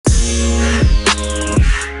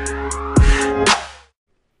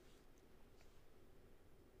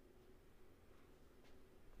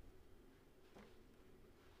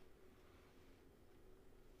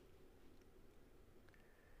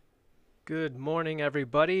Good morning,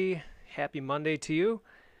 everybody. Happy Monday to you.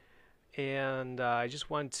 And I just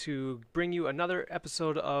want to bring you another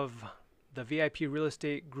episode of the VIP Real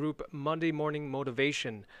Estate Group Monday Morning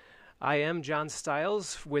Motivation. I am John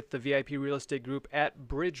Stiles with the VIP Real Estate Group at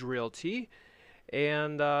Bridge Realty.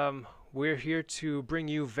 And we're here to bring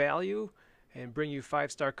you value and bring you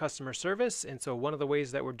five-star customer service. And so one of the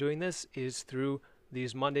ways that we're doing this is through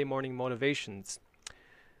these Monday morning motivations.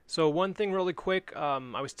 So one thing really quick,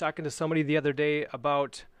 I was talking to somebody the other day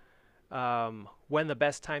about when the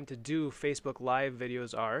best time to do Facebook Live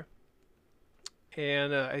videos are.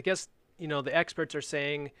 And I guess, the experts are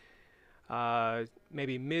saying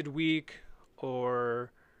maybe midweek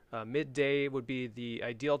or midday would be the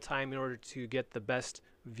ideal time in order to get the best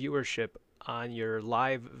viewership on your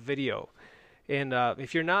live video. And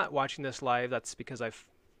if you're not watching this live, that's because I've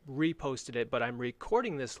reposted it, but I'm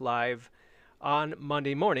recording this live on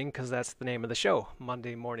Monday morning because that's the name of the show,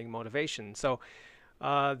 Monday Morning Motivation. So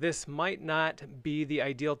this might not be the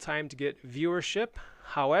ideal time to get viewership.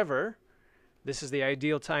 However, this is the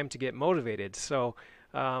ideal time to get motivated. So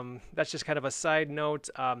that's just kind of a side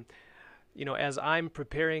note. As I'm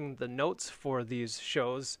preparing the notes for these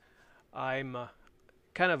shows, I'm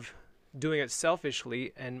kind of doing it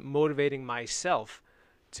selfishly and motivating myself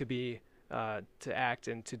to be to act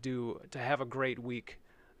and to have a great week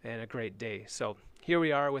and a great day. So here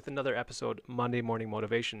we are with another episode, Monday Morning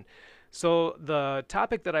Motivation. So the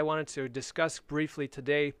topic that I wanted to discuss briefly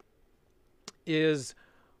today is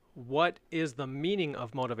what is the meaning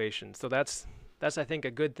of motivation. So that's I think a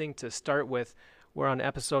good thing to start with. We're on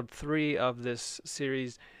episode 3 of this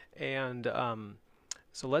series, and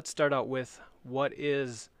so let's start out with what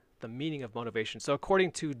is the meaning of motivation. So according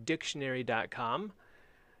to dictionary.com,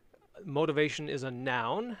 motivation is a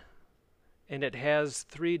noun, and it has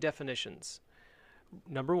 3 definitions.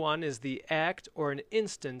 Number 1 is the act or an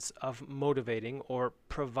instance of motivating or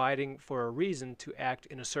providing for a reason to act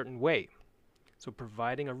in a certain way. So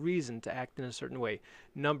providing a reason to act in a certain way.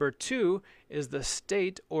 Number 2 is the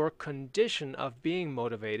state or condition of being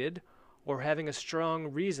motivated or having a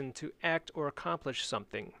strong reason to act or accomplish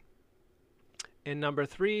something. And number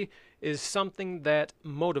 3 is something that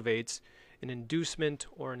motivates, an inducement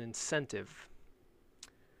or an incentive.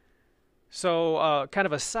 So kind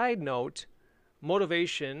of a side note,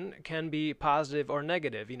 motivation can be positive or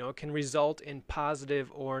negative. It can result in positive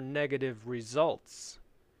or negative results.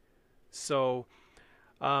 So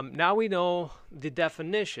now we know the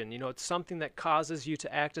definition. It's something that causes you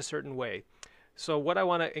to act a certain way. So what I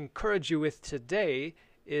want to encourage you with today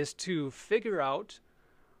is to figure out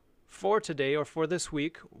for today or for this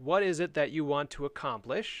week, what is it that you want to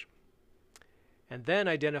accomplish? And then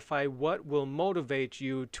identify what will motivate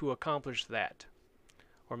you to accomplish that.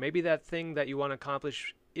 Or maybe that thing that you want to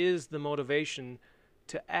accomplish is the motivation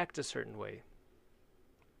to act a certain way.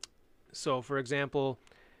 So, for example,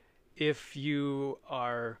 if you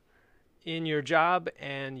are in your job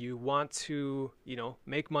and you want to,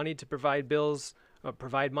 make money to provide bills,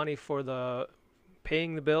 provide money for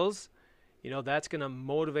paying the bills, that's going to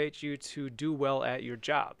motivate you to do well at your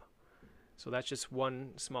job. So that's just one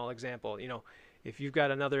small example. If you've got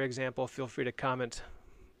another example, feel free to comment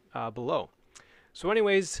below. So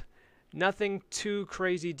anyways, nothing too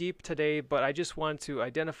crazy deep today, but I just want to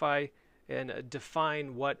identify and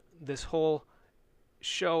define what this whole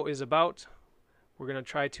show is about. We're going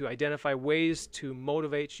to try to identify ways to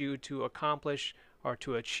motivate you to accomplish or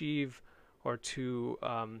to achieve or to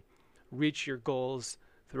reach your goals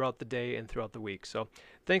throughout the day and throughout the week. So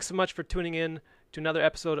thanks so much for tuning in to another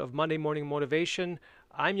episode of Monday Morning Motivation.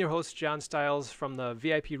 I'm your host, John Stiles from the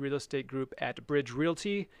VIP Real Estate Group at Bridge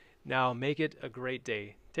Realty. Now make it a great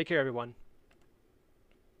day. Take care, everyone.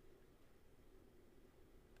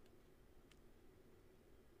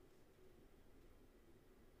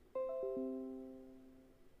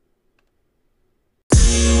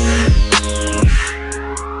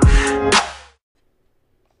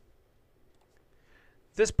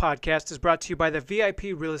 This podcast is brought to you by the VIP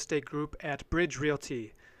Real Estate Group at Bridge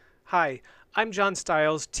Realty. Hi, I'm John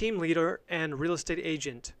Stiles, team leader and real estate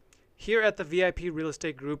agent. Here at the VIP Real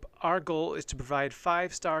Estate Group, our goal is to provide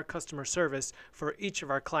 5-star customer service for each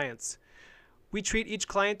of our clients. We treat each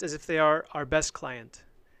client as if they are our best client.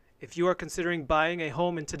 If you are considering buying a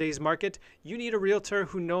home in today's market, you need a realtor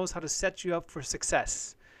who knows how to set you up for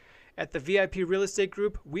success. At the VIP Real Estate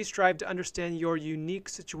Group, we strive to understand your unique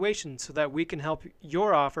situation so that we can help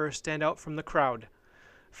your offer stand out from the crowd.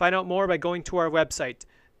 Find out more by going to our website,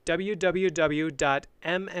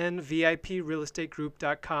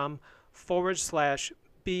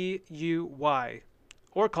 www.mnviprealestategroup.com/BUY,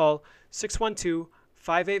 or call 612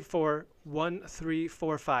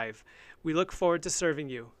 584-1345. We look forward to serving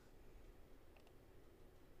you.